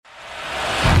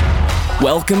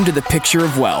Welcome to The Picture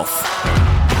of Wealth,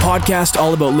 a podcast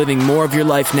all about living more of your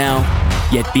life now,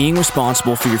 yet being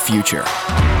responsible for your future.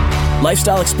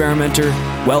 Lifestyle experimenter,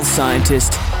 wealth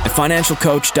scientist, and financial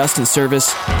coach Dustin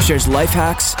Service shares life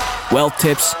hacks, wealth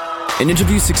tips, and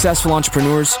interviews successful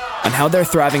entrepreneurs on how they're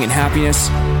thriving in happiness,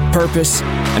 purpose,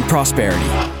 and prosperity.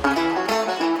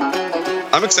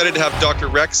 I'm excited to have Dr.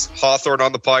 Rex Hawthorne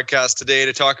on the podcast today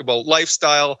to talk about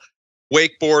lifestyle,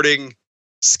 wakeboarding,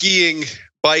 skiing,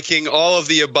 biking, all of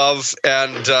the above,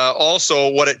 and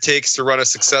also what it takes to run a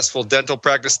successful dental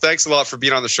practice. Thanks a lot for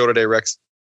being on the show today, Rex.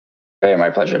 Hey,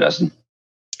 my pleasure, Dustin.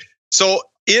 So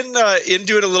in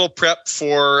doing a little prep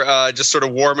for just sort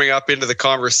of warming up into the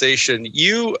conversation,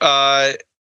 you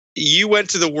went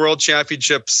to the World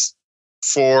Championships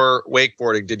for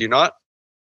wakeboarding, did you not?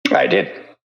 I did.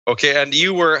 Okay, and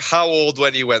you were how old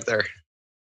when you went there?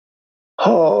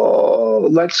 Oh,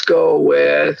 let's go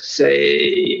with,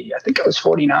 say, I think I was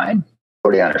 49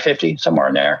 or 50, somewhere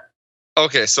in there.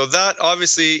 Okay, so that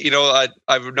obviously,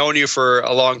 I've known you for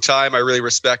a long time. I really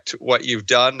respect what you've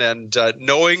done. And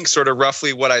knowing sort of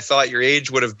roughly what I thought your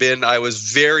age would have been, I was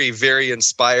very, very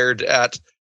inspired at,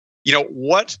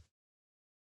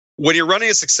 when you're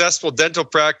running a successful dental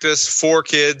practice, 4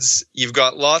 kids, you've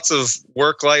got lots of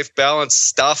work-life balance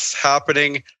stuff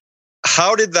happening.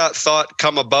 How did that thought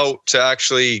come about to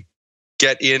actually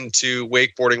get into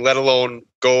wakeboarding, let alone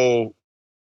go,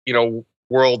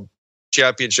 world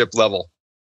championship level?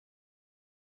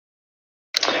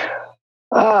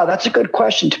 That's a good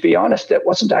question. To be honest, it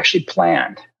wasn't actually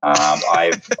planned.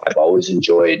 I've always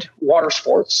enjoyed water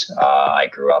sports. I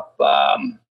grew up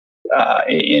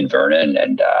in Vernon,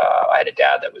 and I had a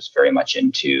dad that was very much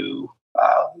into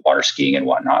water skiing and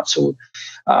whatnot. So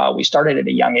we started at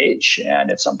a young age, and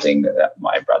it's something that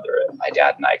my brother and my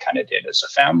dad and I kind of did as a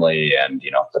family. And,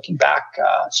 looking back,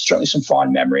 certainly some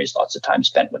fond memories, lots of time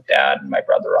spent with dad and my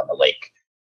brother on the lake.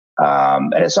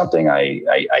 And it's something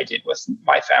I did with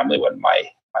my family when my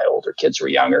older kids were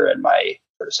younger, and my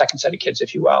sort of second set of kids,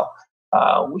 if you will.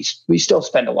 We still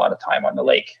spend a lot of time on the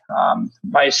lake.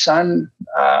 My son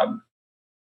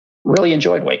really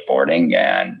enjoyed wakeboarding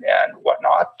and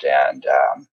whatnot. And,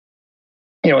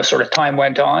 as sort of time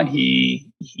went on, he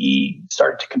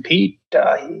started to compete.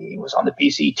 He was on the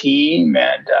BC team,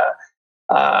 and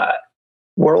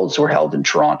Worlds were held in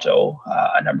Toronto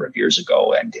a number of years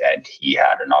ago, and he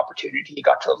had an opportunity. He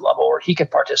got to the level where he could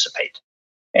participate.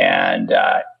 And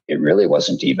it really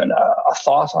wasn't even a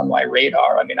thought on my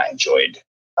radar. I mean, I enjoyed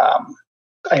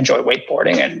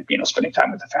wakeboarding and, spending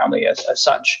time with the family as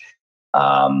such.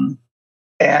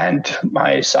 And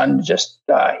my son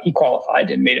he qualified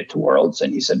and made it to Worlds.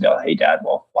 And he said, "Hey, Dad,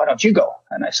 well, why don't you go?"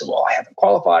 And I said, "Well, I haven't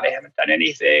qualified. I haven't done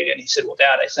anything." And he said, "Well,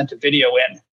 Dad, I sent a video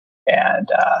in, and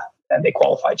they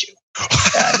qualified you."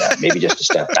 And maybe just to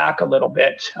step back a little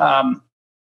bit,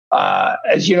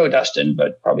 as you know, Dustin,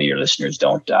 but probably your listeners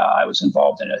don't, I was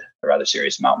involved in a rather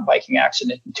serious mountain biking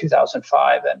accident in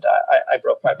 2005, and I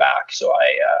broke my back. So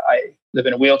I live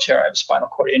in a wheelchair. I have a spinal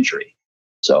cord injury.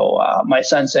 So my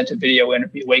son sent a video in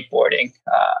of me wakeboarding,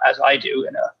 as I do,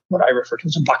 in what I refer to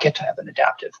as a bucket. I have an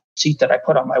adaptive seat that I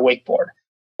put on my wakeboard.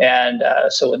 And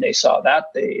so when they saw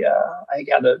that, I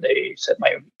gather they sent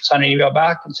my son an email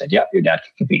back and said, "Yeah, your dad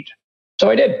can compete." So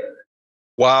I did.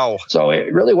 Wow. So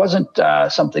it really wasn't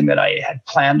something that I had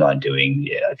planned on doing,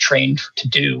 trained to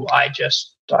do. I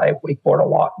wakeboard a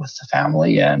lot with the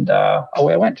family, and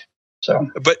away I went. So,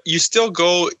 but you still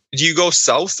do you go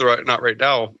south, or not right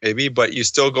now, maybe, but you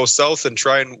still go south and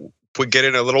try and get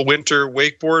in a little winter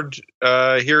wakeboard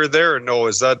here or there? Or no,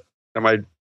 am I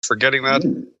forgetting that?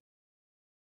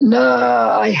 No,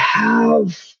 I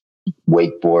have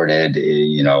wakeboarded,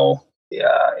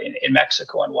 in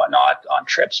Mexico and whatnot on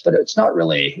trips, but it's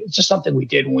just something we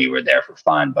did when we were there for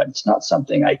fun, but it's not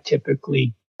something I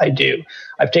do.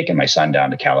 I've taken my son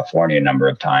down to California a number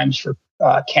of times for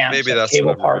camps at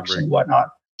cable parks and whatnot.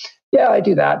 Yeah, I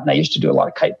do that. And I used to do a lot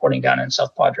of kiteboarding down in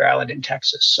South Padre Island in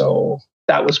Texas. So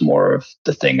that was more of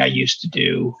the thing I used to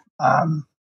do.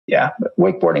 But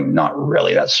wakeboarding, not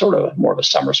really. That's sort of more of a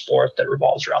summer sport that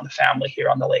revolves around the family here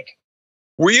on the lake.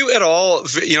 Were you at all,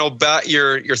 back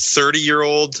your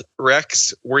 30-year-old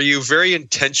Rex, were you very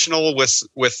intentional with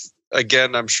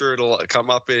again, I'm sure it'll come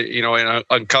up, and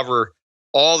uncover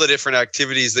all the different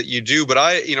activities that you do. But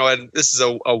and this is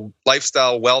a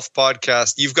lifestyle wealth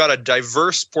podcast. You've got a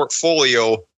diverse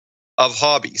portfolio of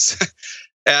hobbies.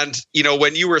 And,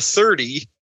 when you were 30,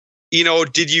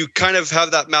 did you kind of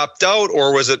have that mapped out,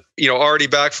 or was it, already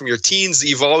back from your teens?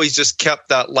 You've always just kept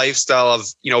that lifestyle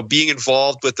of, being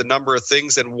involved with a number of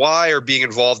things, and why are being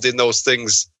involved in those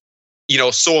things,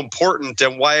 so important,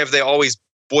 and why have they always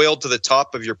boiled to the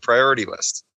top of your priority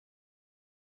list?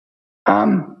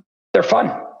 They're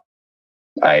fun.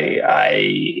 And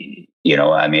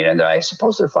I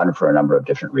suppose they're fun for a number of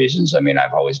different reasons. I mean,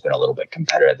 I've always been a little bit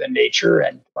competitive in nature,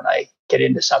 and when I get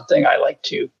into something, I like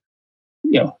to,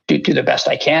 do the best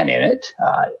I can in it.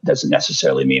 Doesn't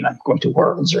necessarily mean I'm going to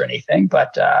worlds or anything,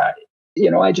 but I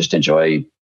just enjoy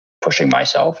pushing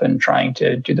myself and trying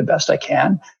to do the best I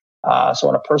can. So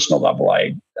on a personal level,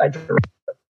 I derive,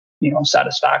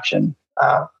 satisfaction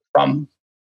from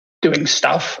doing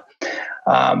stuff.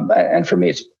 And for me,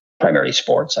 it's primarily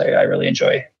sports. I really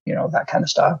enjoy, that kind of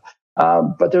stuff.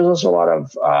 But there's also a lot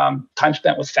of time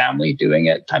spent with family doing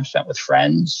it, time spent with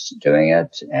friends doing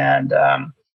it. And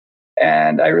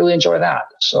I really enjoy that.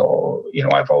 So,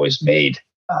 I've always made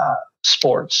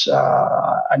sports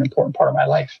an important part of my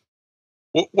life.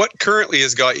 What currently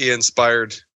has got you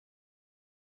inspired?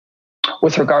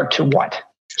 With regard to what?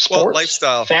 Sports,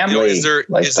 lifestyle, family. Is it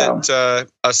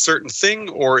a certain thing,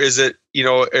 or is it,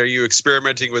 are you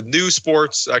experimenting with new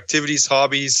sports, activities,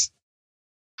 hobbies?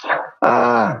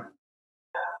 I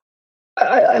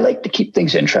like to keep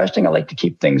things interesting. I like to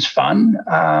keep things fun.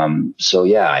 I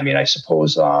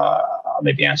suppose I'll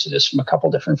maybe answer this from a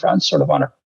couple different fronts, sort of on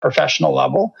a professional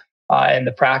level. In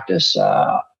the practice,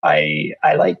 I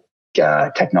like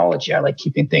technology. I like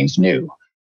keeping things new.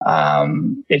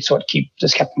 It's what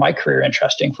just kept my career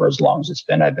interesting for as long as it's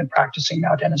been. I've been practicing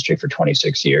now dentistry for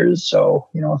 26 years. So,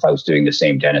 if I was doing the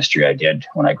same dentistry I did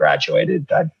when I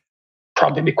graduated, I'd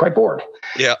probably be quite bored.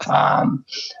 Yeah.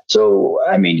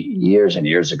 Years and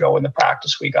years ago in the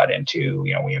practice, we got into,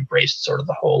 we embraced sort of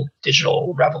the whole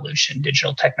digital revolution,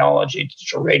 digital technology,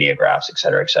 digital radiographs, et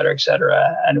cetera, et cetera, et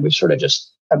cetera. And we sort of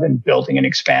just have been building and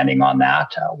expanding on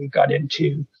that. We got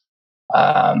into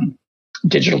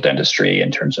digital dentistry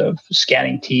in terms of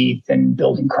scanning teeth and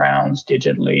building crowns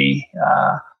digitally.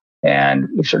 And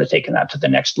we've sort of taken that to the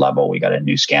next level. We got a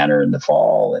new scanner in the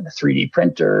fall and a 3D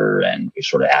printer, and we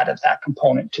sort of added that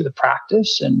component to the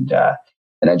practice. And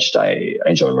I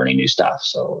enjoy learning new stuff.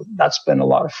 So that's been a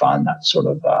lot of fun. That sort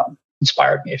of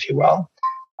inspired me, if you will.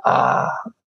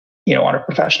 On a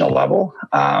professional level,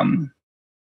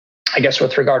 I guess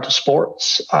with regard to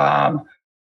sports,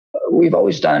 we've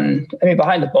always done,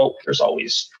 behind the boat, there's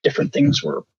always different things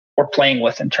we're playing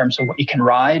with in terms of what you can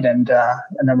ride. And a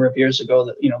number of years ago,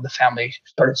 the family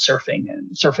started surfing,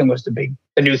 and surfing was the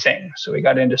new thing. So we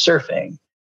got into surfing.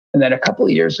 And then a couple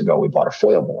of years ago, we bought a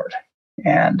foil board.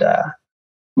 And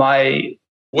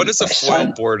what is a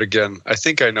foil board again? I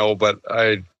think I know, but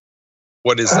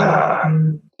what is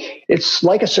that? It's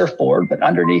like a surfboard, but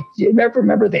underneath, you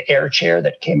remember the air chair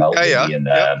that came out in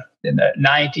the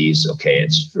 90s? Okay,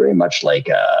 it's very much like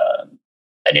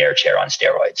an air chair on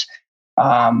steroids.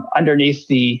 Underneath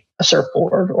a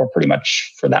surfboard, or pretty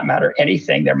much for that matter,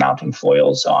 anything, they're mounting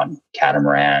foils on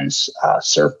catamarans,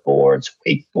 surfboards,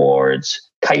 wakeboards,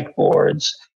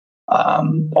 kiteboards,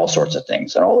 all sorts of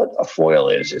things. And all a foil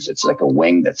is it's like a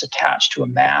wing that's attached to a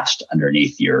mast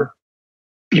underneath your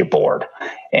board.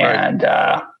 And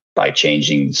by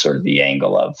changing sort of the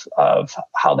angle of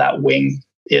how that wing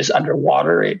is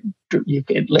underwater, it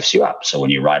lifts you up. So when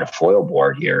you ride a foil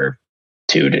board, you're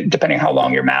depending on how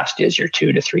long your mast is, you're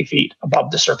 2 to 3 feet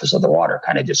above the surface of the water,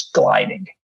 kind of just gliding.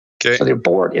 Okay. So the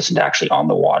board isn't actually on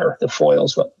the water. The foil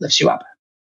is what lifts you up.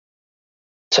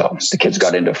 So the kids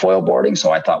got into foil boarding.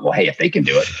 So I thought, well, hey, if they can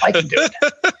do it, I can do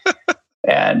it.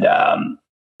 And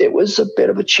it was a bit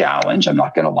of a challenge. I'm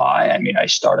not going to lie. I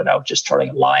started out just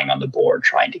lying on the board,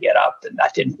 trying to get up, and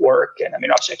that didn't work. And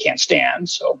obviously I can't stand.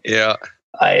 So yeah,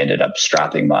 I ended up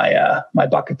strapping my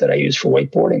bucket that I use for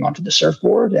wakeboarding onto the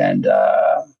surfboard, and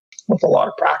with a lot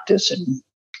of practice and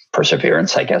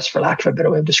perseverance, I guess, for lack of a better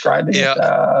way of describing it.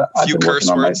 A few curse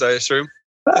words, I assume.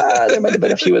 There might have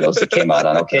been a few of those that came out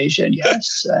on occasion,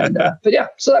 yes. And but yeah,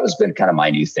 so that was been kind of my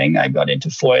new thing. I got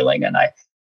into foiling, and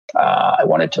I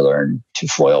wanted to learn to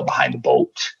foil behind the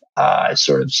boat as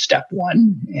sort of step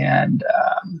one, and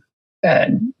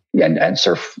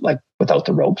surf like without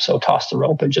the rope. So toss the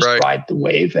rope and just ride the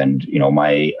wave. And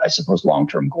my, I suppose,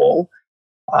 long-term goal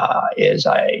is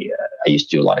I used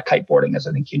to do a lot of kiteboarding, as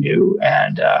I think you knew,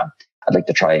 and I'd like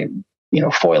to try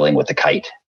foiling with a kite.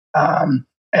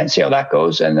 And see how that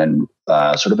goes. And then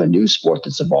sort of a new sport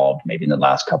that's evolved maybe in the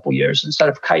last couple of years. Instead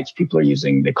of kites, people are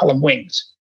they call them wings.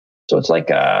 So it's like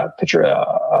picture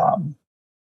a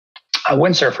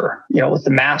windsurfer, with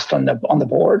the mast on the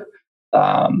board.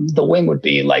 The wing would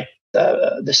be like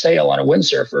the sail on a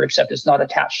windsurfer, except it's not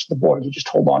attached to the board. You just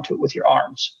hold on to it with your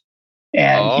arms.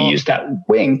 And you use that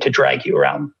wing to drag you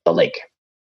around the lake.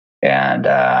 And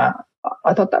I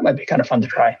thought that might be kind of fun to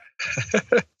try.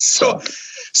 So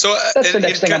that's the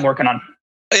next thing I'm working on.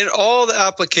 in all the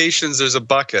applications, there's a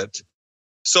bucket.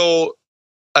 So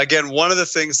again, one of the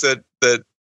things that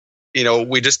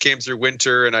we just came through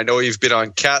winter, and I know you've been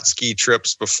on cat ski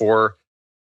trips before,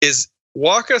 is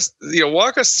walk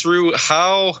us through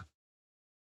how,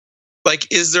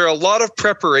 like, is there a lot of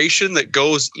preparation that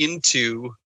goes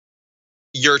into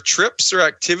your trips or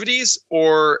activities,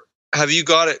 or have you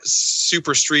got it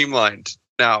super streamlined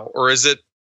now? Or is it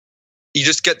you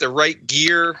just get the right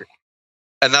gear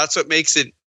and that's what makes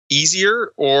it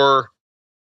easier? Or,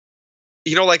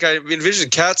 like I envision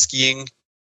cat skiing,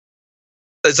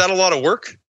 is that a lot of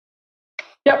work?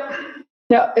 Yep.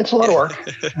 Yeah, it's a lot of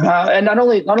work. And not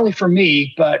only for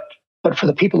me, but for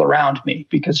the people around me,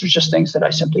 because there's just things that I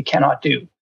simply cannot do.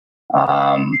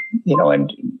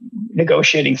 And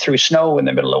negotiating through snow in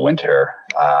the middle of winter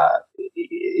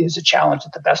is a challenge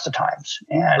at the best of times.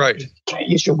 And right. You can't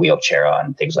use your wheelchair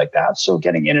on things like that. So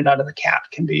getting in and out of the cat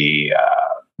can be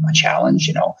a challenge,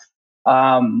 When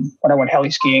I went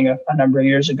heli skiing a number of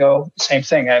years ago, same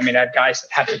thing. I mean, I had guys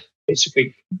that had to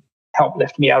basically help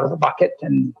lift me out of the bucket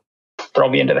and throw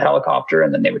me into the helicopter,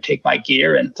 and then they would take my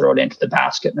gear and throw it into the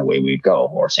basket, and away we'd go.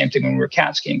 Or same thing when we were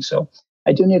cat skiing. So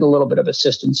I do need a little bit of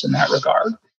assistance in that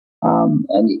regard.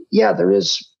 And yeah, there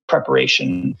is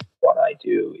preparation. What I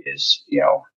do is,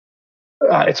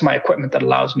 it's my equipment that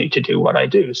allows me to do what I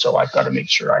do. So I've got to make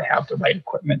sure I have the right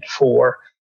equipment for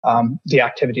the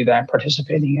activity that I'm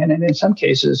participating in. And in some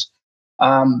cases,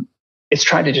 it's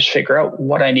trying to just figure out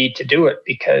what I need to do it,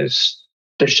 because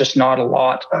there's just not a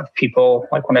lot of people.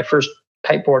 Like when I first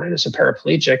kiteboarded as a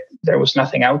paraplegic, there was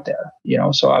nothing out there,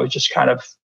 so I was just kind of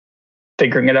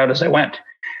figuring it out as I went.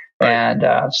 And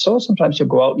so sometimes you'll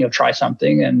go out and you'll try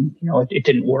something and, it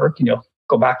didn't work, and you'll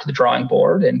go back to the drawing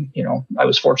board. And, I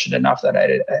was fortunate enough that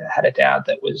I had a dad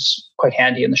that was quite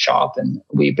handy in the shop, and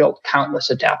we built countless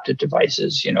adaptive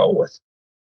devices, with,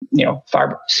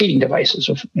 fiber seating devices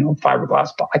with, fiberglass.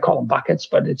 I call them buckets,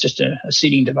 but it's just a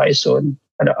seating device. So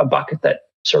a bucket that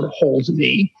sort of holds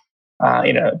me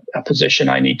in a position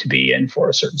I need to be in for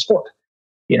a certain sport,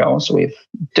 so we've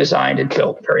designed and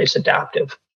built various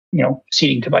adaptive,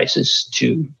 seating devices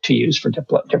to use for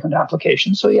different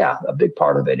applications. So yeah, a big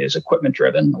part of it is equipment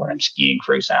driven. When I'm skiing,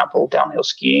 for example, downhill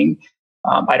skiing,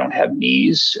 I don't have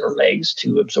knees or legs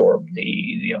to absorb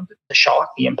the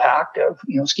shock, the impact of,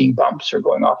 skiing bumps or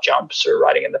going off jumps or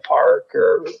riding in the park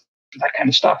or that kind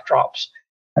of stuff, drops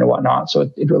and whatnot. So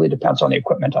it really depends on the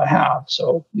equipment I have.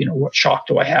 So, what shock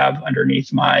do I have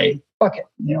underneath my bucket?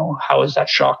 How is that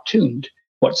shock tuned?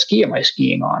 What ski am I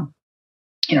skiing on?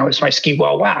 Is my ski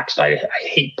well waxed? I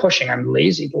hate pushing. I'm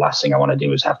lazy. The last thing I want to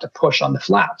do is have to push on the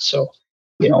flats. So,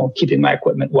 keeping my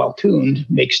equipment well tuned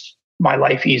makes my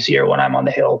life easier when I'm on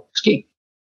the hill skiing.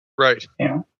 Right.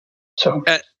 So.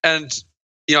 And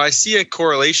I see a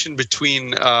correlation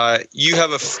between you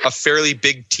have a fairly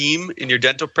big team in your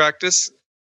dental practice.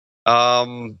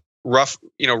 Rough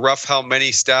how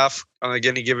many staff on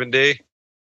any given day?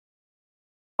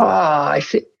 I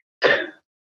think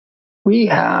we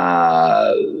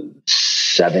have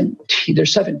 17.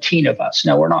 There's 17 of us.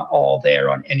 Now, we're not all there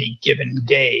on any given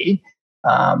day.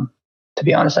 To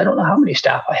be honest, I don't know how many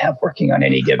staff I have working on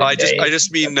any given day. I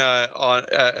just mean on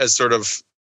as sort of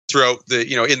throughout the,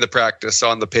 in the practice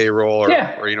on the payroll or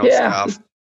staff.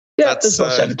 Yeah, there's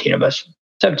about 17 of us.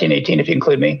 17, 18 if you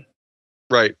include me.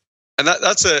 Right. And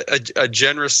that's a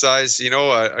generous size,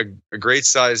 a great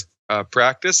size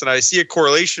practice. And I see a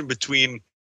correlation between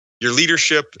your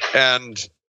leadership and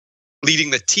leading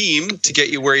the team to get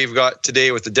you where you've got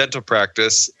today with the dental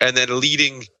practice, and then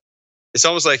leading. It's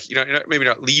almost like, maybe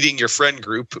not leading your friend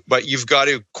group, but you've got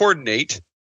to coordinate.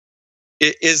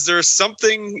 Is there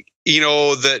something,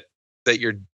 that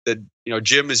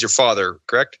Jim is your father,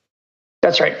 correct?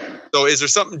 That's right. So is there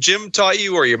something Jim taught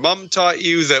you or your mom taught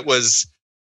you that was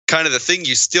kind of the thing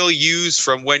you still use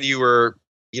from when you were,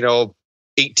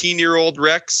 18-year-old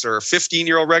Rex or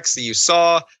 15-year-old Rex that you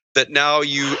saw, that now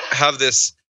you have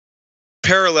this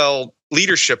parallel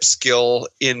leadership skill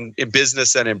in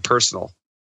business and in personal?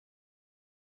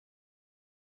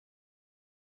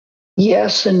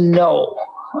 Yes and no.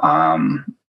 Yeah,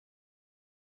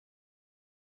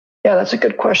 that's a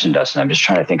good question, Dustin. I'm just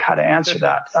trying to think how to answer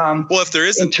that. Well, if there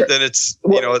isn't, then it's,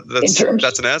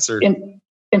 that's an answer.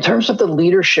 In terms of the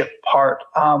leadership part,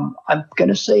 I'm going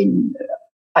to say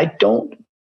I don't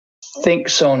think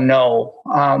so, no.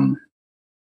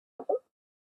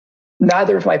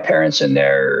 neither of my parents in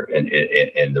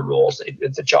the roles,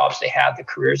 the jobs they had, the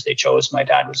careers they chose. My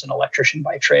dad was an electrician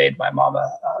by trade. My mom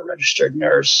a registered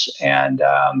nurse, and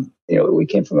we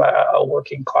came from a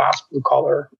working class, blue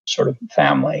collar sort of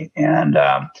family. And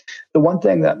the one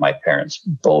thing that my parents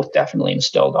both definitely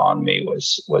instilled on me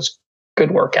was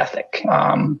good work ethic.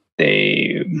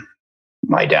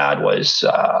 My dad was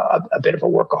a bit of a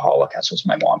workaholic, as was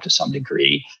my mom to some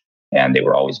degree. And they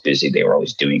were always busy. They were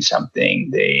always doing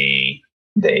something. They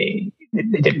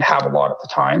didn't have a lot at the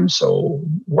time, so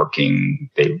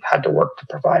they had to work to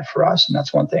provide for us. And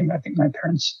that's one thing I think my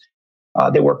parents,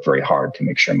 they worked very hard to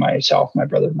make sure myself, my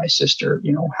brother, my sister,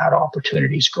 had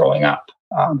opportunities growing up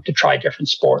to try different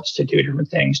sports, to do different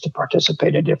things, to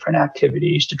participate in different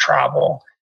activities, to travel.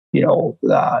 I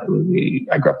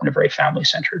grew up in a very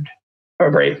family-centered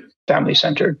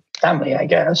family, I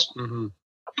guess.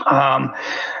 Mm-hmm.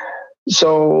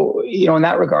 So, in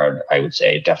that regard, I would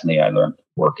say definitely I learned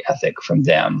work ethic from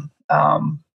them.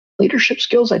 Leadership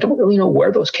skills, I don't really know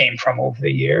where those came from over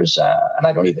the years. And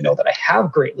I don't even know that I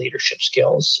have great leadership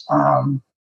skills.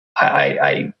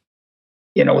 I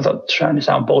without trying to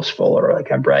sound boastful or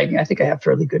like I'm bragging, I think I have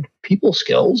fairly good people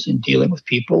skills in dealing with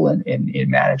people and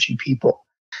in managing people.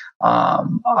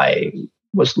 I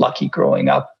was lucky growing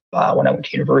up. When I went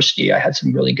to university, I had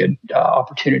some really good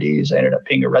opportunities. I ended up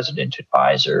being a resident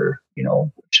advisor,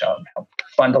 which helped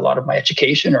fund a lot of my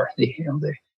education, or the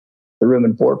room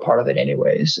and board part of it,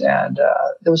 anyways. And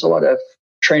there was a lot of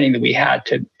training that we had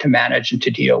to manage and to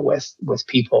deal with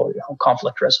people,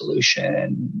 conflict resolution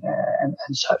and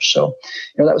such. So,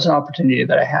 that was an opportunity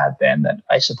that I had then that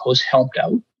I suppose helped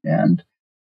out. And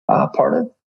part of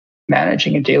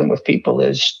managing and dealing with people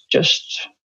is just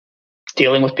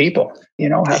dealing with people,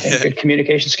 having good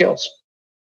communication skills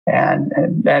and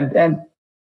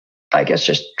I guess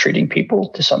just treating people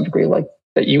to some degree like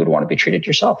that you would want to be treated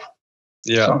yourself.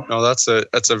 Yeah, so. No, that's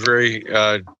a very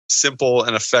simple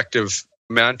and effective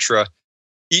mantra.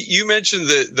 You mentioned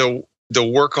the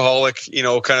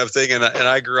workaholic, kind of thing. And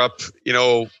I grew up, in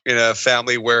a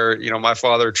family where, my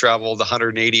father traveled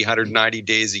 180, 190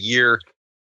 days a year,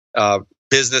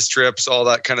 business trips, all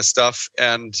that kind of stuff.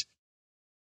 And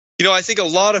I think a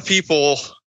lot of people,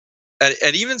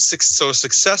 and even so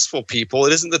successful people,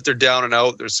 it isn't that they're down and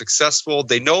out. They're successful.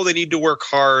 They know they need to work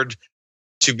hard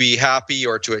to be happy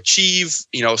or to achieve,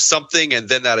 something. And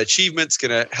then that achievement's going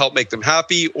to help make them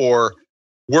happy, or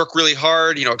work really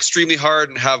hard, extremely hard,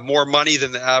 and have more money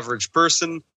than the average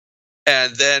person.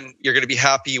 And then you're going to be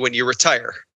happy when you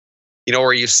retire,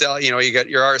 or you sell, you got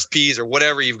your RSPs or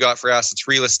whatever you've got for assets,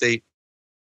 real estate.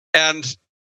 And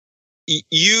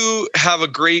you have a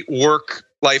great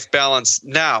work-life balance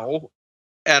now,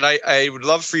 and I would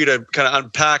love for you to kind of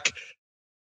unpack.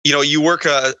 You work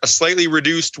a slightly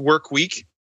reduced work week,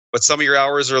 but some of your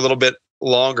hours are a little bit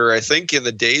longer, I think, in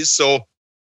the days. So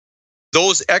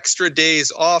those extra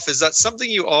days off, is that something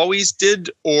you always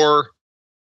did, or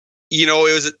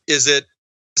is it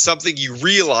something you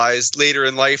realized later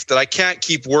in life that I can't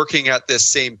keep working at this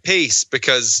same pace?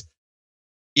 Because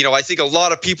I think a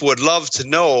lot of people would love to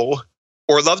know,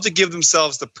 or love to give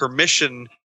themselves the permission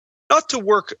not to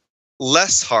work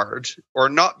less hard or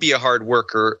not be a hard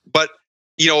worker, but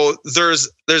there's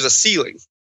a ceiling.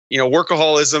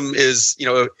 Workaholism is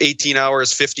 18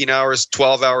 hours, 15 hours,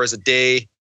 12 hours a day.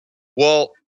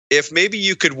 Well, if maybe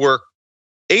you could work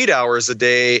 8 hours a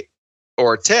day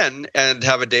or 10 and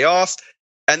have a day off,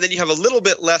 and then you have a little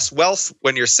bit less wealth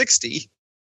when you're 60,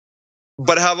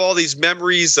 but have all these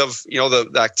memories of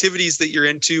the activities that you're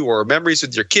into, or memories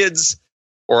with your kids,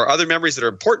 or other memories that are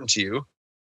important to you,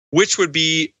 which would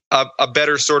be a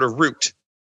better sort of route.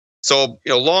 So,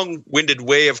 long-winded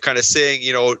way of kind of saying,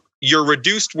 your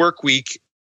reduced work week,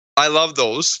 I love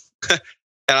those. And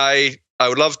I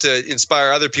would love to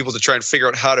inspire other people to try and figure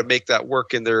out how to make that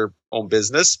work in their own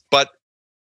business. But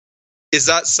is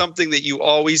that something that you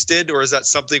always did, or is that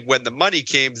something when the money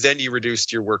came, then you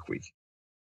reduced your work week?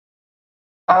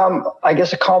 I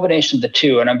guess a combination of the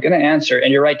two. And I'm going to answer,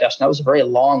 and you're right, Dustin, that was a very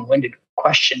long-winded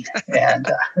question. And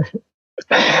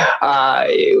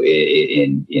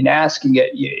in asking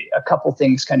it, a couple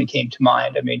things kind of came to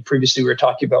mind. I mean, previously we were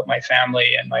talking about my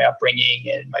family and my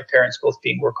upbringing and my parents both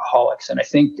being workaholics. And I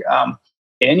think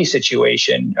in any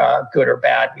situation, good or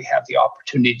bad, we have the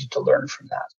opportunity to learn from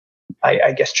that.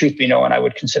 I guess, truth be known, I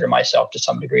would consider myself to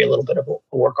some degree a little bit of a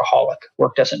workaholic.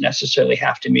 Work doesn't necessarily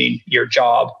have to mean your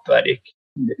job, but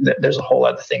there's a whole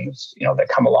other things, that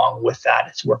come along with that.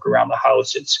 It's work around the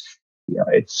house.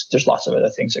 There's lots of other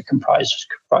things that comprise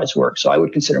work. So I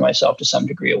would consider myself to some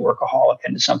degree a workaholic,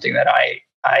 and it's something that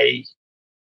I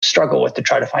struggle with to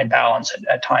try to find balance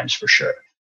at times, for sure.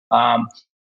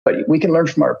 but we can learn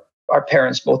from our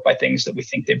parents, both by things that we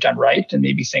think they've done right and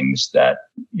maybe things that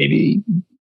maybe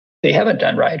they haven't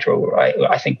done right, or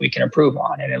I think we can improve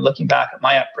on. And in looking back at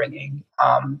my upbringing,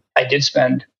 I did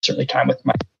spend certainly time with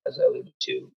my, as I alluded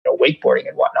to, wakeboarding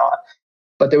and whatnot.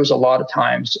 But there was a lot of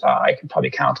times I can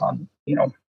probably count on,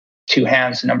 two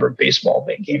hands the number of baseball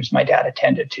games my dad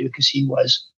attended to, because he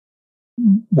was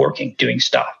working, doing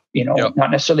stuff,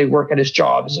 not necessarily work at his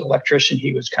job as an electrician.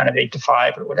 He was kind of 8 to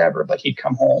 5 or whatever, but he'd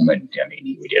come home and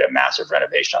we did a massive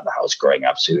renovation on the house growing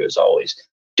up. So he was always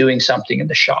doing something in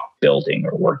the shop, building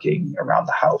or working around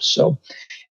the house. So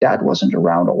dad wasn't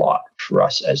around a lot for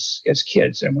us as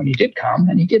kids. And when he did come,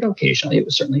 and he did occasionally, it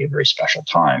was certainly a very special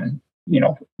time and,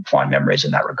 fond memories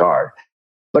in that regard.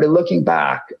 But in looking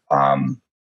back, I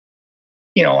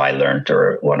learned,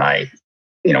 or when I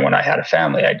had a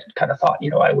family, I kind of thought,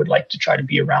 I would like to try to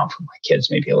be around for my kids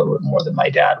maybe a little bit more than my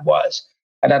dad was.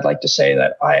 And I'd like to say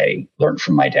that I learned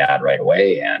from my dad right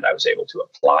away, and I was able to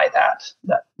apply that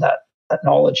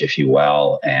knowledge, if you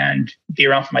will, and be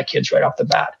around for my kids right off the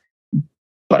bat.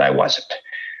 But I wasn't.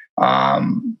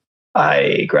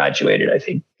 I graduated, I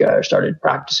think, started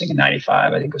practicing in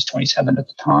 95. I think I was 27 at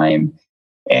the time.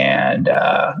 And,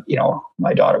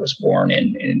 my daughter was born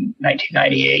in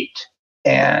 1998.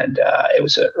 And it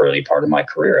was an early part of my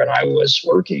career. And I was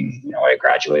working, I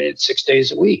graduated 6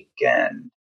 days a week.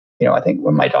 And, I think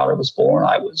when my daughter was born,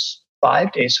 I was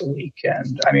 5 days a week.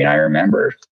 And I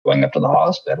remember going up to the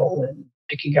hospital and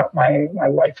picking up my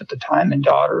wife at the time and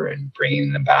daughter and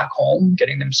bringing them back home,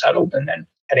 getting them settled, and then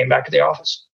heading back to the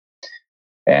office.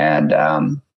 And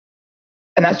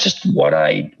that's just what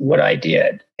I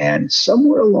did. And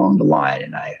somewhere along the line,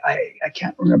 and I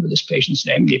can't remember this patient's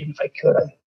name, even if I could,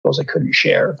 I suppose I couldn't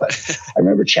share. But I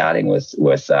remember chatting with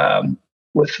a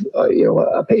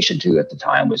patient who at the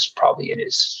time was probably in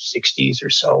his 60s or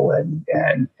so,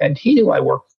 and he knew I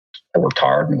worked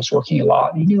hard and was working a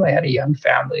lot, and he knew I had a young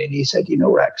family. And he said,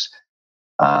 Rex,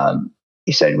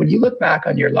 he said, when you look back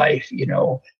on your life,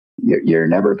 you're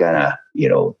never gonna,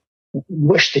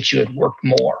 wish that you had worked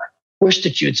more, wish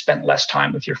that you had spent less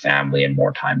time with your family and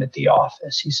more time at the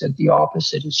office. He said, the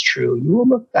opposite is true. You will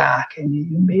look back and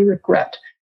you may regret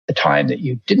the time that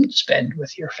you didn't spend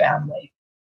with your family.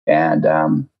 And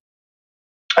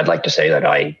I'd like to say that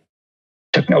I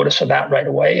took notice of that right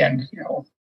away and,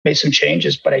 made some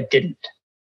changes, but I didn't.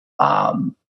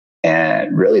 And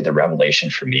really the revelation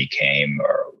for me came,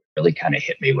 or really kind of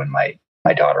hit me, when my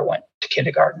daughter went to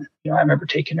kindergarten. I remember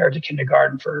taking her to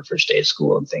kindergarten for her first day of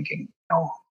school and thinking,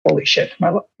 holy shit,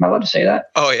 am I allowed to say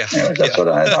that? Oh yeah. That's what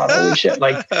I thought. Holy shit.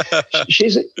 Like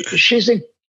she's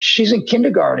in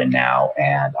kindergarten now.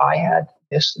 And I had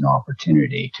missed an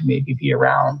opportunity to maybe be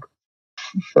around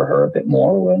for her a bit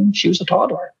more when she was a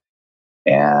toddler.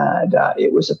 And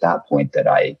it was at that point that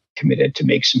I committed to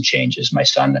make some changes. My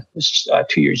son was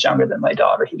 2 years younger than my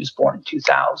daughter. He was born in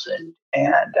 2000.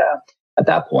 And at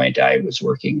that point, I was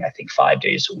working, I think, 5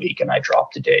 days a week, and I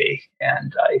dropped a day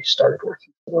and I started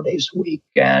working 4 days a week.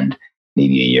 And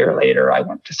maybe a year later, I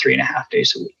went to 3.5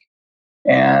 days a week.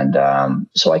 And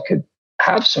so I could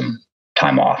have some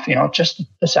time off, just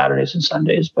the Saturdays and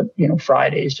Sundays, but,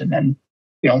 Fridays. And then,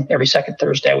 every second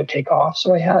Thursday I would take off.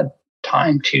 So I had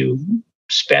time to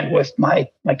spend with my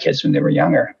kids when they were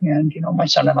younger. And, my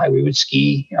son and I, we would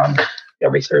ski on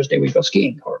every Thursday. We'd go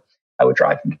skiing, or I would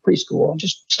drive them to preschool and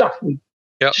just stuff. We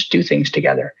just do things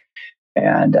together.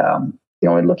 And,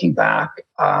 in looking back,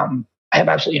 I have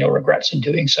absolutely no regrets in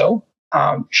doing so.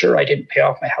 Sure, I didn't pay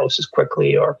off my house as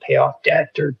quickly or pay off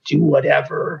debt or do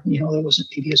whatever. There wasn't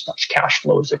maybe as much cash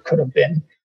flow as there could have been.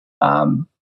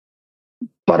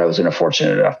 But I was in a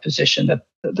fortunate enough position that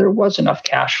there was enough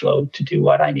cash flow to do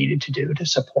what I needed to do to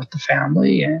support the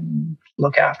family and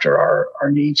look after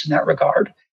our needs in that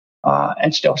regard,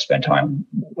 and still spend time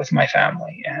with my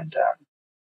family. And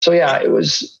so, yeah,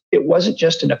 it wasn't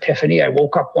just an epiphany. I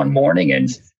woke up one morning and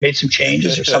made some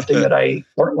changes, or something that I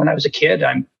learned when I was a kid.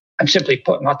 I'm simply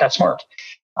put, not that smart.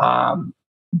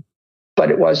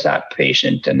 But it was that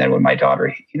patient. And then when my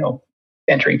daughter,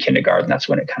 entering kindergarten, that's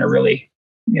when it kind of really,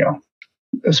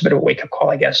 it was a bit of a wake-up call,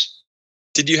 I guess.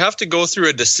 Did you have to go through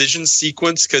a decision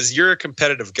sequence? Because you're a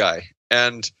competitive guy,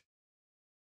 and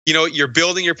you're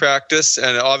building your practice,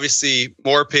 and obviously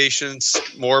more patients,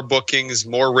 more bookings,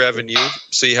 more revenue.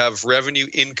 So you have revenue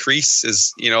increase.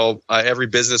 Every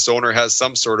business owner has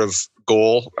some sort of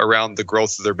goal around the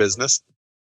growth of their business.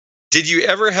 Did you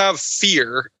ever have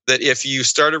fear that if you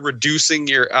started reducing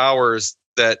your hours,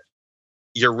 that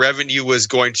your revenue was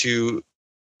going to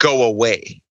go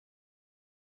away?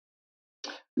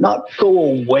 Not go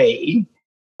away.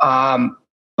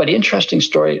 But interesting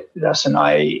story, Dustin.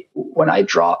 When I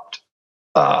dropped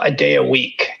a day a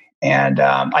week. And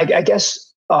I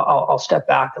guess I'll step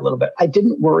back a little bit. I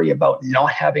didn't worry about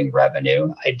not having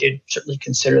revenue. I did certainly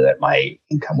consider that my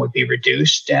income would be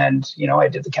reduced, and I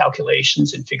did the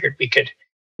calculations and figured we could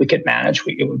manage.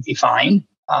 It would be fine.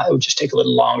 It would just take a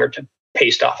little longer to pay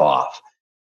stuff off.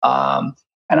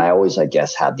 And I always, I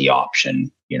guess, had the option.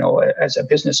 As a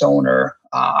business owner,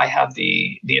 I have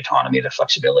the autonomy, the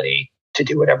flexibility to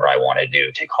do whatever I want to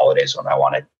do. Take holidays when I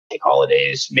want to take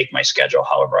holidays. Make my schedule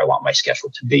however I want my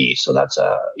schedule to be. So that's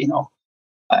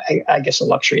I guess a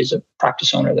luxury as a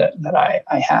practice owner that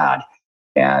I had.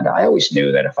 And I always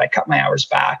knew that if I cut my hours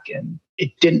back and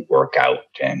it didn't work out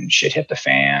and shit hit the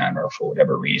fan, or for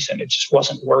whatever reason, it just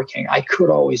wasn't working, I could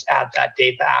always add that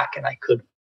day back and I could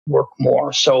work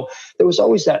more. So there was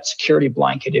always that security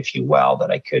blanket, if you will, that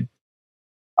I could.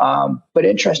 But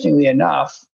interestingly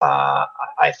enough,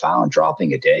 I found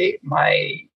dropping a day,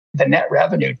 the net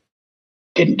revenue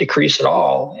didn't decrease at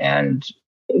all. And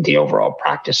the overall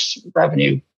practice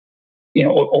revenue,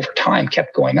 over time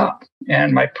kept going up,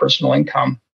 and my personal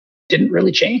income didn't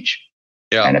really change.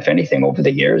 Yeah. And if anything, over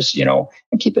the years, and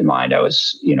keep in mind, I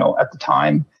was, at the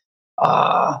time,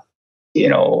 I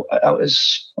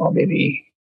was maybe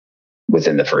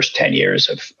within the first 10 years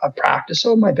of practice.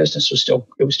 So my business was still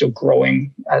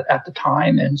growing at the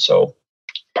time. And so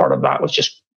part of that was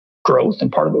just growth,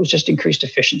 and part of it was just increased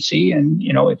efficiency. And,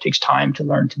 it takes time to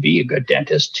learn to be a good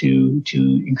dentist to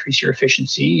increase your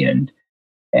efficiency and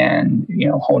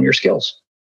hone your skills.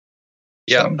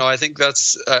 Yeah, no, I think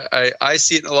that's, I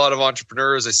see it in a lot of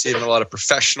entrepreneurs. I see it in a lot of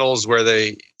professionals where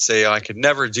they say, I could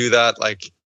never do that.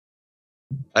 Like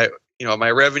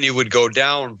my revenue would go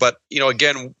down. But,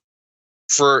 again,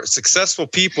 for successful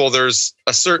people, there's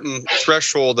a certain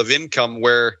threshold of income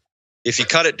where if you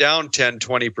cut it down 10,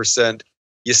 20%,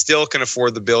 you still can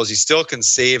afford the bills. You still can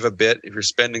save a bit if your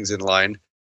spending's in line.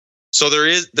 So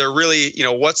there really,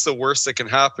 what's the worst that can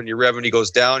happen? Your revenue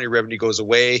goes down, your revenue goes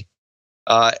away.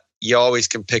 You always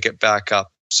can pick it back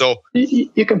up. So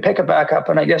you can pick it back up.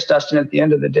 And I guess, Dustin, at the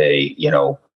end of the day,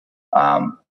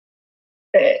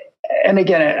 and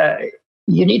again,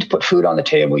 you need to put food on the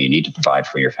table. You need to provide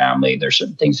for your family. There's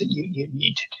certain things that you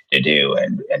need to do.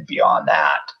 And beyond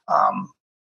that,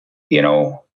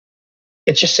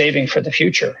 it's just saving for the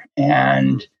future.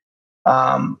 And,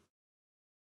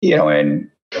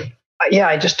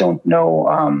 I just don't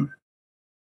know.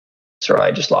 Sorry,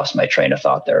 I just lost my train of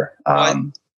thought there. I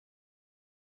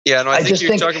think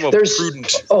you're talking about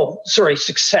prudent. Oh, sorry,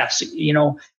 success.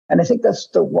 And I think that's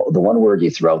the one word you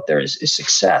throw out there is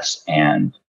success.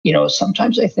 And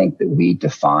sometimes I think that we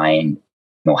define,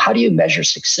 how do you measure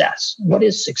success? What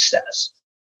is success?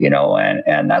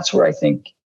 And that's where I think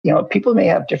people may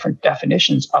have different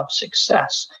definitions of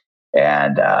success.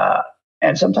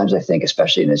 And sometimes I think,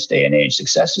 especially in this day and age,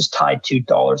 success is tied to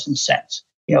dollars and cents.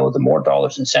 The more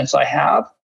dollars and cents I have,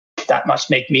 that must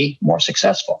make me more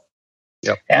successful.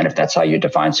 Yep. And if that's how you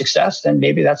define success, then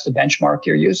maybe that's the benchmark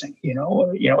you're using.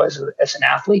 As an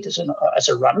athlete, as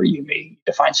a runner, you may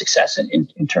define success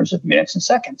in terms of minutes and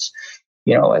seconds.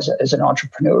 As an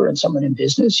entrepreneur and someone in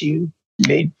business, you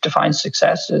may define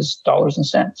success as dollars and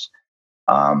cents.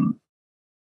 But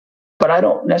I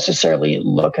don't necessarily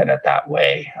look at it that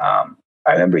way.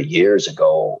 I remember years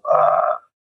ago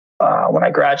when I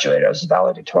graduated, I was a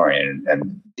valedictorian,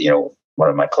 and one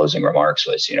of my closing remarks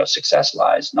was, success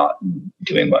lies not in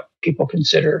doing what people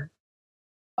consider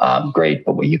great,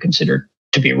 but what you consider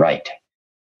to be right.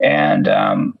 And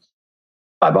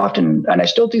I've often, and I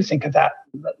still do think of that,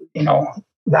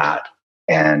 that.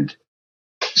 And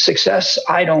success,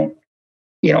 I don't,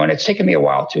 and it's taken me a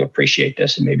while to appreciate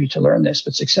this and maybe to learn this,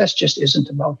 but success just isn't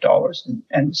about dollars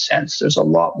and cents. There's a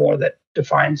lot more that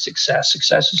defines success.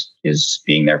 Success is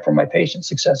being there for my patients.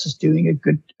 Success is doing a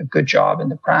good job in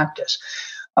the practice.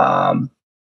 I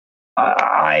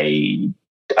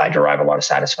derive a lot of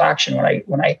satisfaction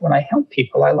when I help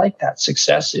people. I like that.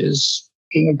 Success is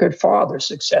being a good father.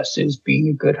 Success is being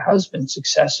a good husband.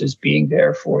 Success is being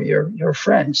there for your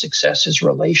friends. Success is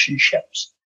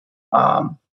relationships.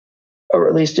 Or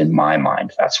at least in my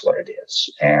mind, that's what it is.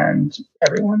 And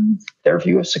everyone, their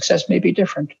view of success may be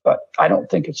different, but I don't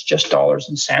think it's just dollars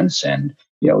and cents. And,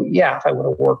 if I would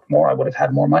have worked more, I would have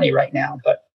had more money right now.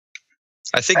 But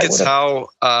I think it's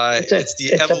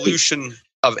the evolution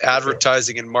of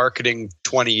advertising and marketing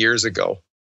 20 years ago.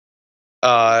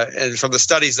 And from the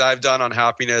studies I've done on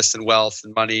happiness and wealth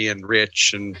and money and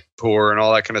rich and poor and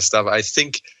all that kind of stuff, I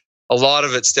think a lot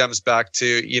of it stems back to,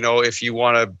 if you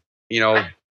want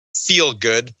to, feel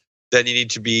good, then you need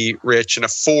to be rich and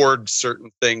afford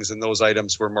certain things, and those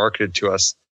items were marketed to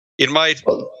us. In my,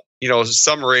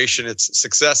 summation, it's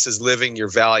success is living your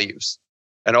values.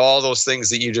 and all those things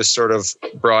that you just sort of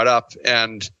brought up.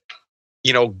 And,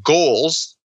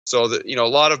 goals. So that, a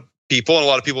lot of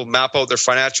people map out their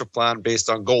financial plan based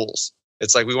on goals.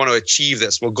 It's like, we want to achieve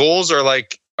this. Well, goals are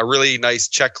like a really nice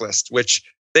checklist, which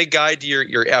they guide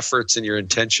your efforts and your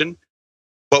intention.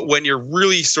 But when you're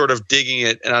really sort of digging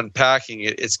it and unpacking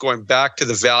it, it's going back to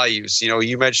the values.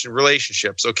 You mentioned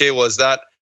relationships. Okay, well, is that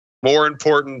more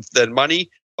important than money?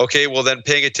 Okay, well, then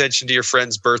paying attention to your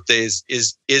friends' birthdays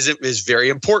is very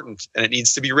important, and it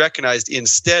needs to be recognized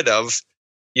instead of,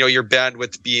 your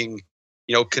bandwidth being,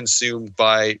 consumed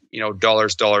by,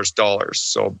 dollars.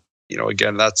 So,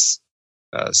 again, that's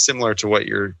similar to what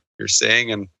you're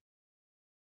saying, and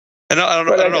I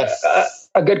don't know.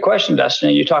 A good question,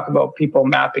 Dustin. You talk about people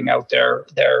mapping out their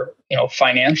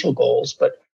financial goals,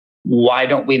 but why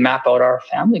don't we map out our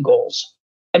family goals?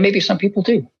 And maybe some people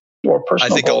do, or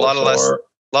personal. I think goals, a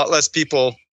lot less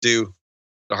people do.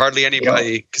 Hardly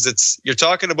anybody, because you're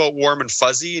talking about warm and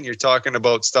fuzzy, and you're talking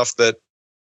about stuff that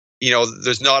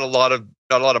there's not a lot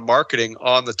of marketing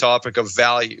on the topic of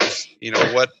values.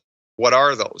 What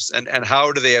are those, and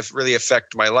how do they really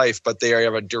affect my life? But they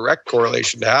have a direct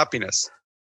correlation to happiness,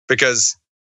 because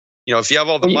if you have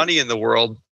all the money in the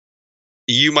world,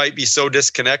 you might be so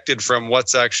disconnected from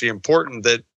what's actually important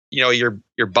that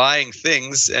you're buying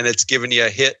things and it's giving you a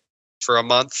hit for a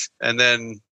month, and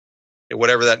then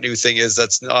whatever that new thing is,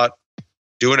 that's not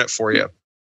doing it for you.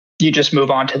 You just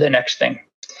move on to the next thing.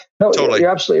 No, totally.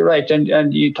 You're absolutely right.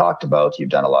 And you talked about, you've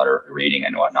done a lot of reading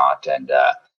and whatnot. And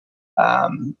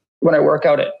when I work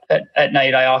out at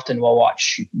night, I often will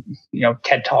watch,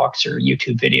 TED Talks or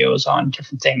YouTube videos on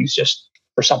different things just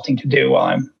for something to do while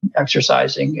I'm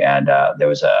exercising. And there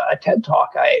was a TED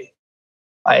Talk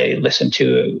I listened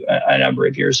to a number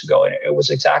of years ago, and it was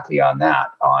exactly on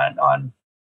that, on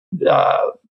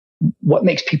what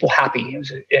makes people happy.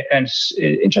 And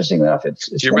interesting enough, it's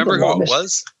do you remember who it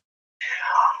was?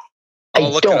 I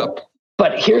don't.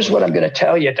 But here's what I'm going to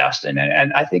tell you, Dustin,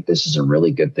 and I think this is a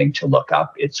really good thing to look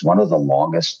up. It's one of the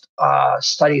longest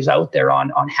studies out there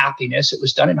on happiness. It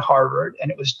was done in Harvard,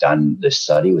 and the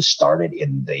study was started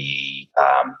in the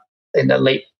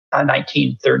late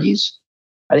 1930s.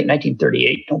 I think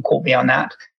 1938. Don't quote me on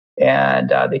that.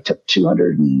 And they took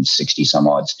 260 some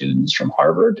odd students from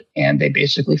Harvard, and they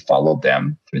basically followed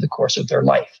them through the course of their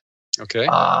life. Okay.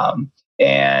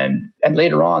 And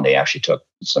later on, they actually took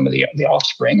some of the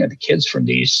offspring of the kids from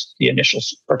the initial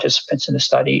participants in the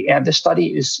study. And the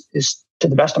study is to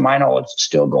the best of my knowledge,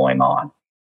 still going on.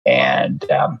 And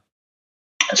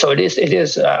so it is.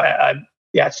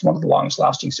 It's one of the longest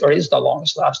lasting, or it is the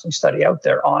longest lasting study out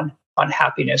there on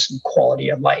happiness and quality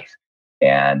of life.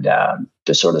 And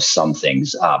to sort of sum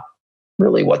things up,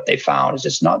 really what they found is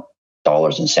it's not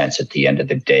dollars and cents at the end of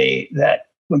the day that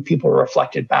when people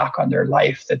reflected back on their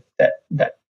life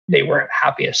that they were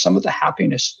happiest. Some of the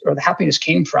happiness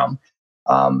came from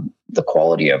the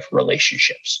quality of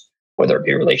relationships, whether it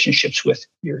be relationships with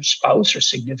your spouse or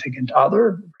significant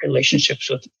other, relationships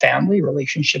with family,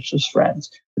 relationships with friends.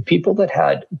 The people that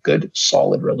had good,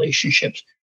 solid relationships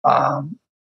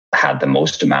had the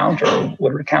most amount, or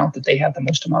would recount that they had the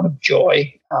most amount of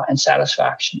joy and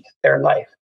satisfaction in their life.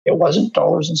 It wasn't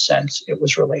dollars and cents, it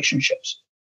was relationships.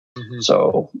 Mm-hmm.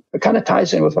 So it kind of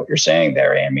ties in with what you're saying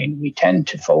there. I mean, we tend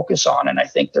to focus on, and I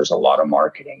think there's a lot of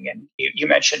marketing. And you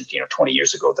mentioned, 20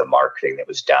 years ago, the marketing that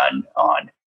was done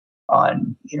on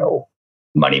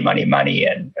money,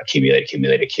 and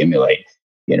accumulate.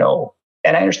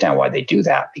 And I understand why they do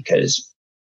that, because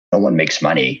no one makes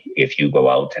money if you go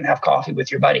out and have coffee with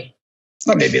your buddy.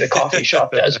 Well, maybe the coffee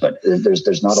shop does, but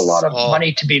there's not a lot of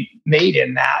money to be made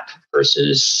in that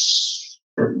versus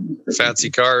fancy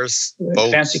cars, and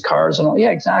all.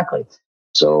 Yeah, exactly.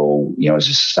 So, as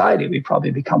a society, we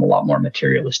probably become a lot more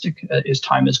materialistic as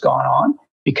time has gone on,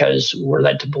 because we're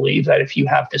led to believe that if you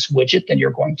have this widget, then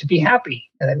you're going to be happy.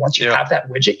 And then once you have that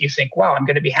widget, you think, wow, I'm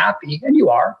going to be happy. And you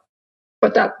are.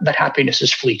 But that happiness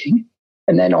is fleeting.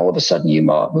 And then all of a sudden you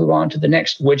move on to the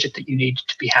next widget that you need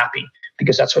to be happy,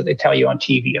 because that's what they tell you on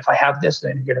TV. If I have this,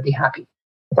 then I'm going to be happy.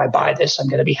 If I buy this, I'm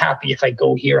going to be happy. If I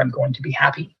go here, I'm going to be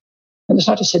happy. And it's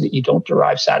not to say that you don't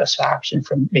derive satisfaction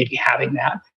from maybe having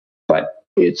that, but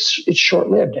it's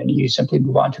short-lived, and you simply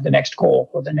move on to the next goal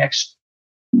or the next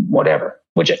whatever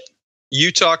widget.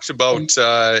 You talked about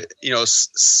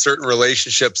certain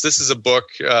relationships. This is a book,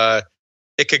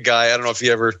 Ikigai. I don't know if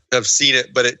you ever have seen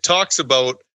it, but it talks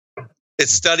about. It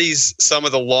studies some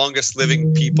of the longest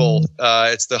living people.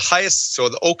 It's the highest. So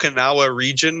the Okinawa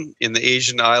region in the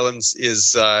Asian islands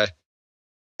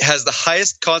has the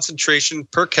highest concentration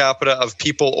per capita of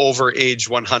people over age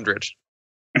 100.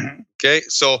 Okay.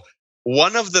 So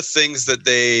one of the things that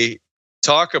they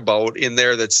talk about in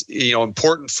there that's,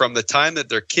 important from the time that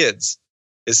they're kids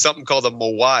is something called a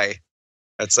MOAI.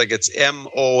 That's like, it's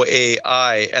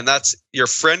MOAI, and that's your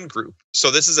friend group.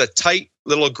 So this is a tight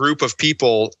little group of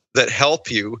people that help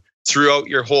you throughout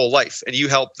your whole life, and you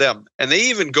help them. And they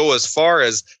even go as far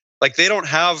as, like, they don't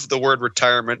have the word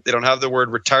retirement. They don't have the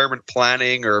word retirement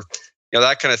planning or,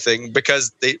 that kind of thing,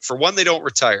 because for one, they don't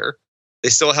retire. They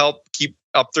still help keep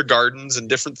up their gardens and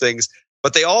different things,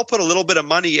 but they all put a little bit of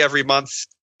money every month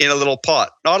in a little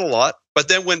pot. Not a lot, but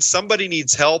then when somebody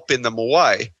needs help in the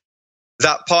MOAI,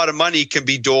 that pot of money can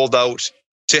be doled out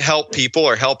to help people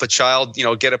or help a child,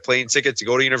 get a plane ticket to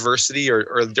go to university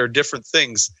or different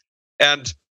things.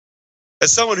 And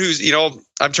as someone who's,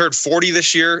 I'm turned 40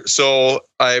 this year, so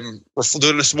I'm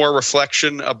doing some more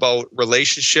reflection about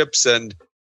relationships and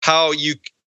how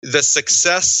the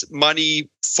success, money,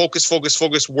 focus,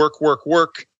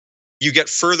 work, you get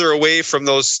further away from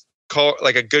those,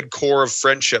 like a good core of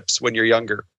friendships when you're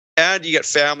younger. And you get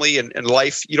family and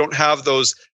life. You don't have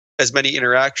those as many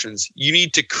interactions. You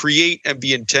need to create and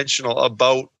be intentional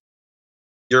about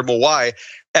your MOAI.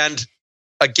 And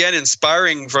again,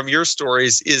 inspiring from your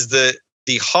stories is the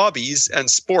hobbies and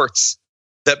sports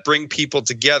that bring people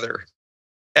together.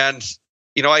 And,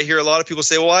 I hear a lot of people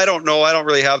say, well, I don't know. I don't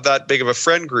really have that big of a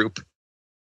friend group,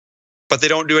 but they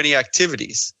don't do any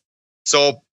activities.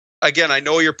 So again, I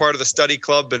know you're part of the study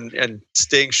club and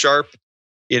staying sharp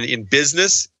in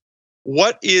business.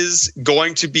 What is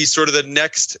going to be sort of the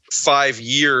next 5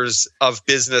 years of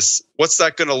business? What's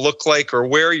that going to look like, or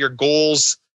where are your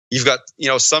goals? You've got,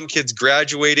 some kids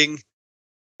graduating,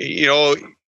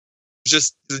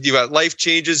 just you've got life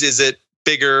changes. Is it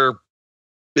bigger?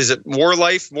 Is it more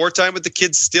life, more time with the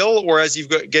kids still? Or as you've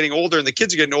got getting older and the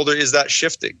kids are getting older, is that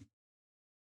shifting?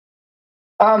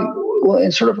 Well,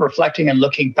 in sort of reflecting and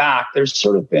looking back, there's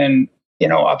sort of been,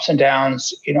 ups and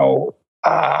downs,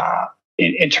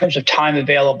 in terms of time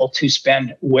available to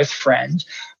spend with friends.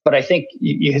 But I think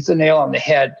you hit the nail on the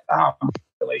head.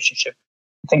 Relationship,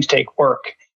 things take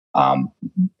work.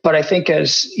 But I think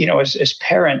as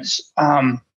parents,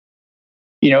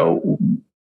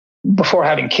 before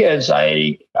having kids,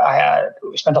 I had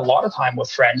spent a lot of time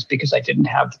with friends because I didn't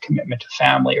have the commitment to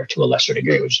family, or to a lesser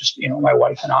degree, it was just, my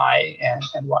wife and I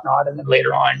and whatnot. And then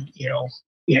later on,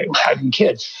 having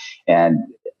kids. And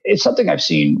it's something I've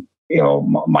seen,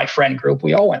 my friend group,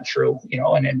 we all went through,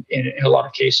 and in a lot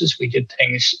of cases, we did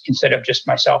things instead of just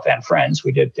myself and friends,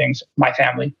 we did things, my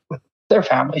family with their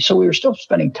family. So we were still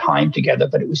spending time together,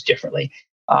 but it was differently.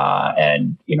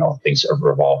 And things have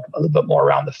revolved a little bit more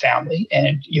around the family,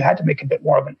 and you had to make a bit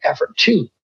more of an effort to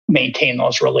maintain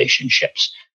those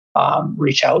relationships,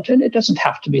 reach out. And it doesn't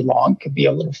have to be long. It could be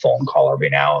a little phone call every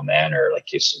now and then, or like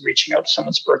just reaching out to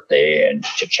someone's birthday and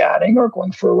chit-chatting, or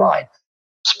going for a ride.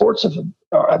 Sports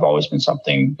have always been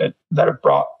something that have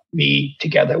brought me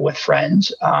together with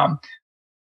friends.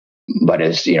 But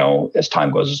as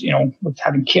time goes, with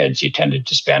having kids, you tended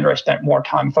to spend, or I spent more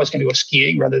time. If I was going to go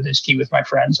skiing, rather than ski with my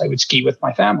friends, I would ski with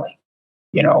my family,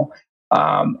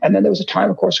 and then there was a time,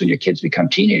 of course, when your kids become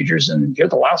teenagers and you're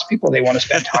the last people they want to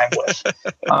spend time with.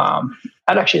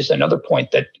 That actually is another point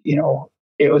that,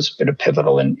 it was a bit of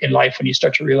pivotal in life when you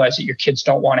start to realize that your kids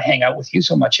don't want to hang out with you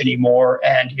so much anymore,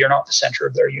 and you're not the center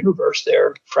of their universe.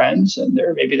 Their friends and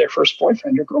maybe their first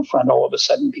boyfriend or girlfriend all of a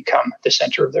sudden become the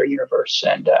center of their universe.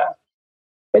 And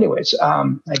anyways,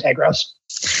 I digress.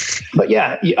 But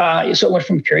yeah, so it went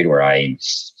from a period where I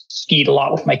skied a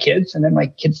lot with my kids, and then my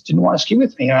kids didn't want to ski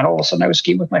with me, and all of a sudden I was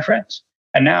skiing with my friends.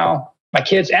 And now my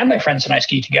kids and my friends and I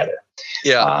ski together.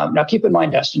 Yeah. Now, keep in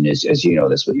mind, Dustin, as you know,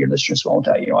 this what your listeners won't.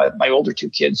 My older two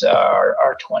kids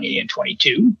are 20 and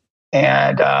 22,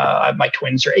 and my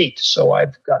twins are 8. So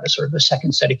I've got a sort of a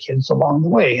second set of kids along the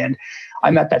way, and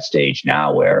I'm at that stage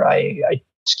now where I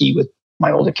ski with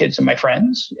my older kids and my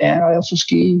friends, and I also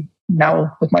ski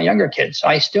now with my younger kids.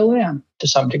 I still am, to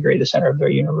some degree, the center of their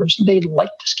universe. They like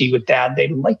to ski with Dad. They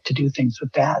like to do things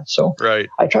with Dad. So right.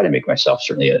 I try to make myself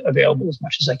certainly available as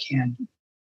much as I can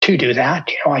to do that.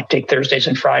 I take Thursdays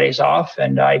and Fridays off,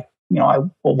 and I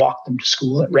will walk them to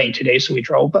school. It rained today, so we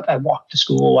drove, but I walk to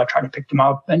school. I try to pick them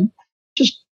up and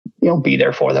just, be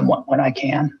there for them when I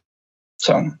can.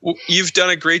 So you've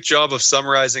done a great job of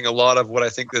summarizing a lot of what I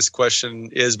think this question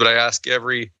is, but I ask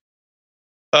every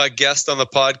guest on the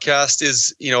podcast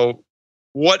is,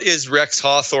 what is Rex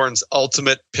Hawthorne's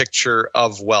ultimate picture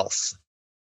of wealth?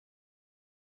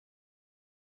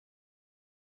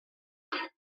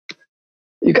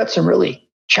 You got some really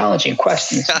challenging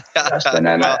questions, Justin,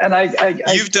 and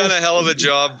you've done a hell of a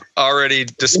job already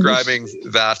describing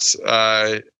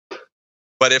that.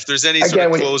 But if there's any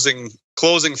sort of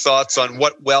closing thoughts on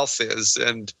what wealth is,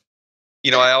 and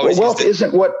I always wealth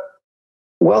isn't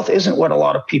what a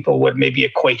lot of people would maybe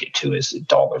equate it to as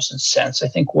dollars and cents. I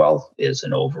think wealth is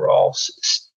an overall,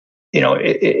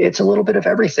 it's a little bit of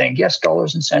everything. Yes,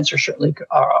 dollars and cents are certainly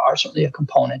a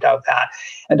component of that.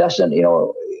 And Dustin,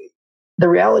 the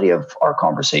reality of our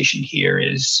conversation here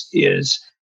is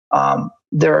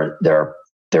there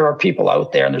are people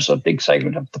out there, and there's a big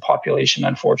segment of the population,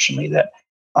 unfortunately, that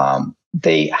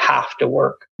they have to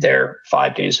work there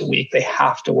 5 days a week. They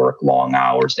have to work long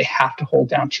hours. They have to hold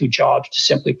down 2 jobs to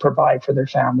simply provide for their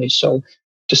families. So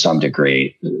to some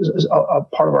degree, a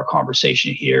part of our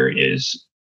conversation here is,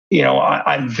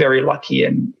 I'm very lucky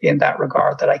in that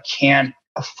regard that I can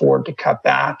afford to cut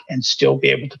back and still be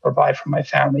able to provide for my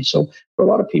family. So for a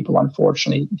lot of people,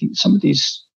 unfortunately, some of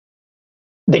these,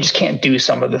 they just can't do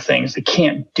some of the things. They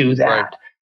can't do that. Right.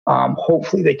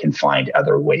 Hopefully they can find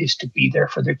other ways to be there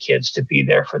for their kids, to be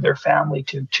there for their family,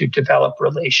 to develop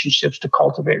relationships, to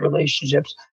cultivate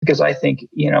relationships, because I think,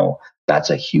 that's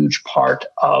a huge part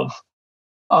of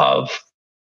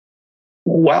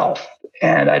wealth.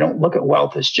 And I don't look at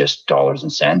wealth as just dollars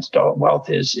and cents. Wealth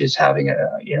is having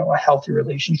a healthy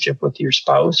relationship with your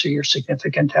spouse or your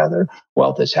significant other.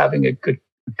 Wealth is having a good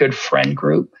friend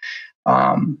group.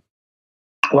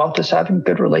 Wealth is having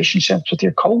good relationships with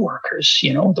your coworkers,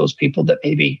 those people that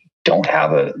maybe don't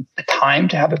have the time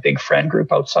to have a big friend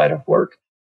group outside of work.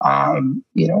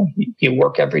 You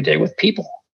work every day with people,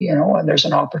 and there's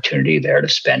an opportunity there to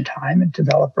spend time and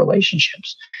develop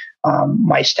relationships.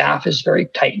 My staff is very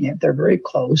tight-knit. They're very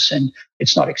close, and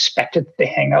it's not expected that they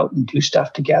hang out and do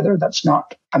stuff together. That's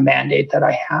not a mandate that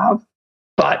I have,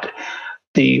 but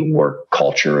the work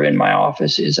culture in my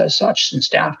office is as such, and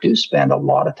staff do spend a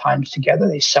lot of time together.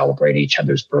 They celebrate each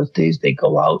other's birthdays. They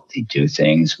go out, they do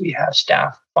things. We have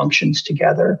staff functions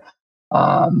together.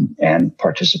 And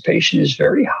participation is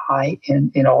very high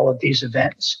in all of these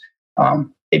events.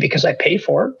 Because I pay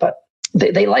for it, but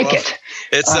they like it.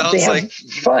 It sounds they like have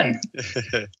fun.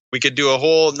 We could do a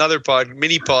whole another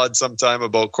mini pod sometime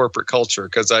about corporate culture,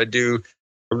 because from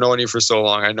knowing you for so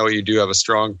long, I know you do have a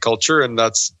strong culture, and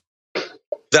that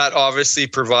obviously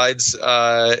provides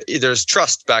there's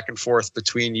trust back and forth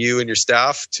between you and your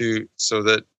staff so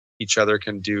that each other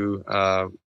can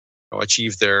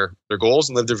achieve their goals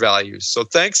and live their values. So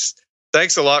thanks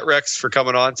a lot, Rex, for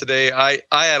coming on today. I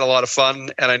had a lot of fun,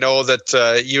 and I know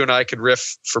that you and I could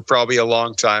riff for probably a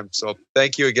long time. So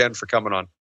thank you again for coming on.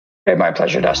 Hey, my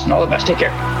pleasure, Dustin. All the best. Take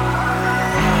care.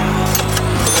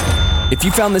 If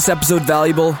you found this episode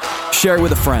valuable, share it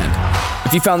with a friend.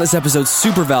 If you found this episode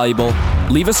super valuable,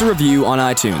 leave us a review on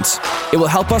iTunes. It will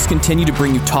help us continue to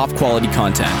bring you top quality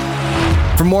content.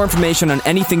 For more information on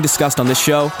anything discussed on this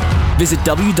show, visit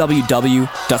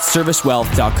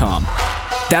www.servicewealth.com.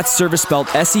 That's service spelled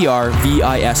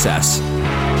SERVISS.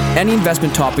 Any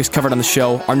investment topics covered on the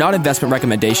show are not investment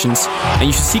recommendations, and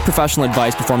you should seek professional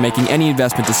advice before making any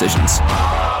investment decisions.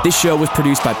 This show was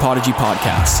produced by Podigy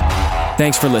Podcasts.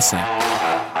 Thanks for listening.